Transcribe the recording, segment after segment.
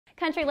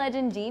Country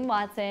legend Gene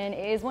Watson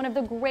is one of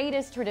the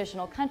greatest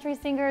traditional country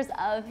singers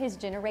of his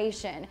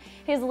generation.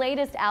 His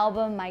latest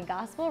album, My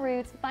Gospel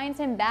Roots, finds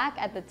him back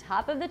at the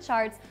top of the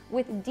charts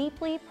with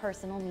deeply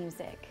personal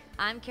music.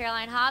 I'm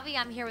Caroline Hobby.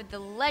 I'm here with the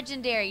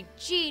legendary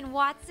Gene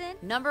Watson.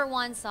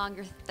 #1 song,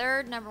 your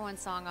third #1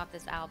 song off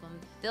this album,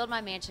 Build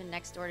My Mansion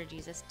Next Door to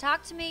Jesus.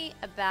 Talk to me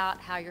about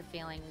how you're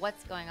feeling,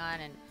 what's going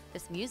on in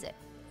this music.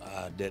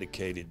 I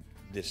dedicated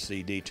this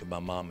CD to my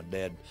mom and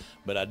dad,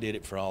 but I did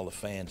it for all the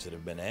fans that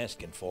have been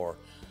asking for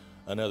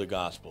another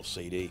gospel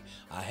CD.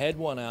 I had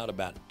one out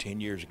about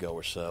 10 years ago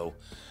or so,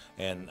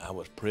 and I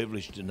was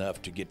privileged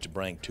enough to get to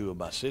bring 2 of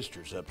my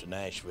sisters up to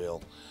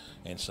Nashville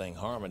and sing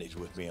harmonies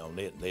with me on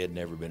it. They had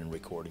never been in a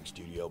recording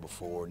studio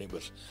before, and it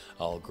was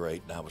all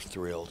great, and I was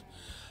thrilled.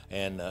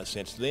 And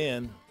since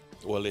then,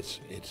 well, it's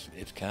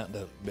kind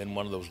of been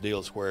one of those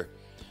deals where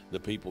the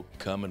people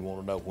come and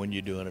want to know when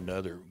you're doing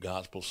another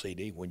gospel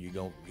CD, when you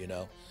go, you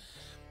know.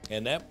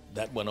 And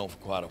that went on for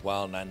quite a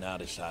while, and I now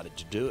decided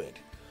to do it.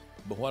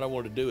 But what I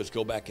want to do is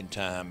go back in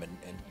time and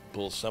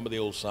pull some of the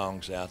old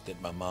songs out that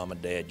my mom and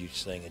dad used to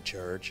sing in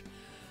church,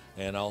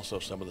 and also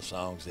some of the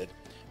songs that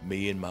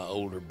me and my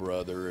older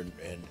brother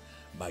and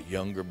my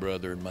younger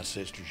brother and my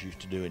sisters used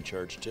to do in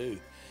church too.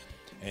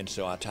 And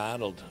so I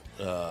titled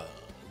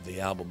the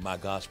album My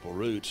Gospel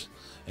Roots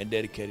and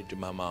dedicated to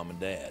my mom and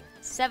dad.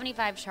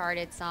 75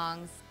 charted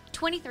songs,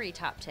 23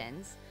 top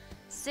 10s,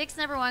 6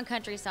 #1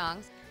 country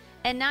songs,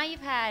 and now you've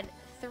had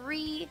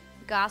 3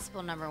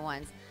 gospel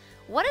 #1s.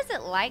 What is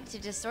it like to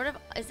just sort of,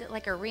 is it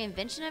like a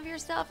reinvention of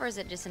yourself, or is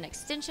it just an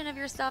extension of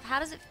yourself? How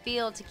does it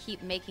feel to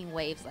keep making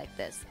waves like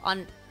this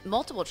on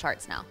multiple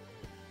charts now?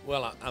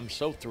 Well, I'm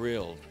so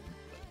thrilled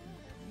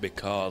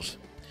because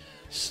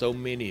so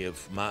many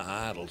of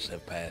my idols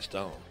have passed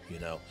on. You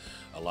know,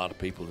 a lot of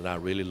people that I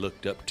really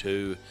looked up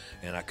to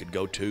and I could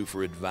go to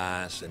for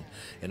advice,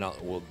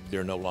 well,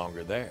 they're no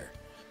longer there.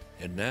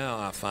 And now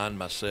I find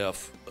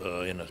myself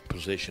in a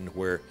position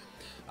where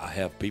I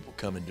have people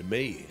coming to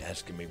me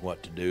asking me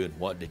what to do and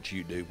what did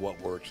you do,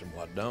 what works and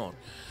what don't.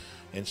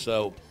 And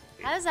so,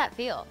 how does that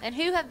feel? And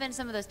who have been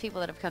some of those people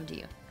that have come to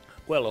you?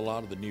 Well, a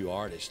lot of the new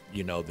artists,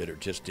 you know, that are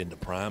just in the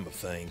prime of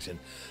things,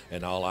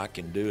 and all I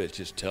can do is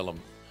just tell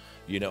them,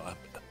 you know,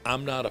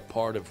 I'm not a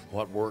part of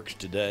what works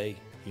today,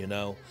 you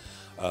know.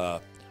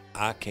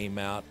 I came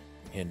out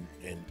in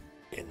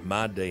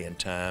my day and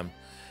time,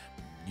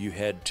 you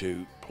had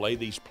to play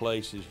these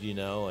places, you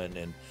know,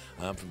 and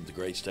I'm from the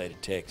great state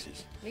of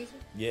Texas. Me too.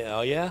 Yeah,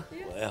 oh yeah?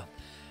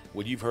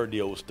 Well, you've heard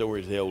the old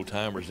stories, the old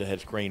timers that had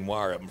screen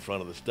wire up in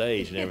front of the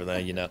stage and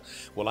everything, you know.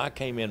 Well, I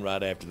came in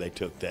right after they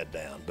took that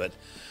down, but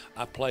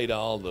I played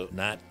all the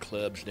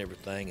nightclubs and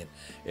everything and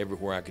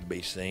everywhere I could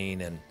be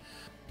seen, and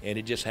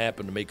it just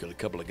happened to me because a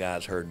couple of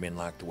guys heard me and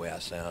liked the way I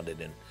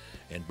sounded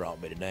and brought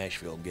me to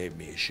Nashville and gave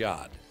me a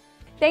shot.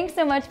 Thanks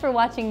so much for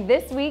watching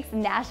this week's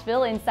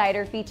Nashville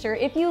Insider feature.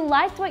 If you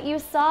liked what you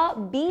saw,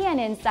 be an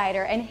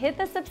insider and hit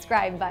the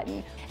subscribe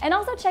button. And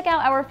also check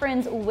out our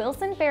friends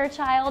Wilson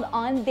Fairchild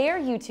on their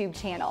YouTube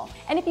channel.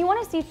 And if you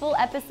want to see full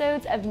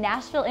episodes of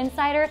Nashville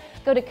Insider,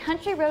 go to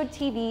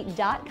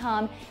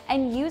countryroadtv.com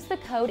and use the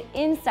code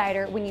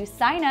INSIDER when you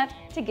sign up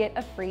to get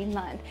a free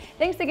month.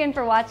 Thanks again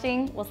for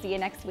watching. We'll see you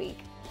next week.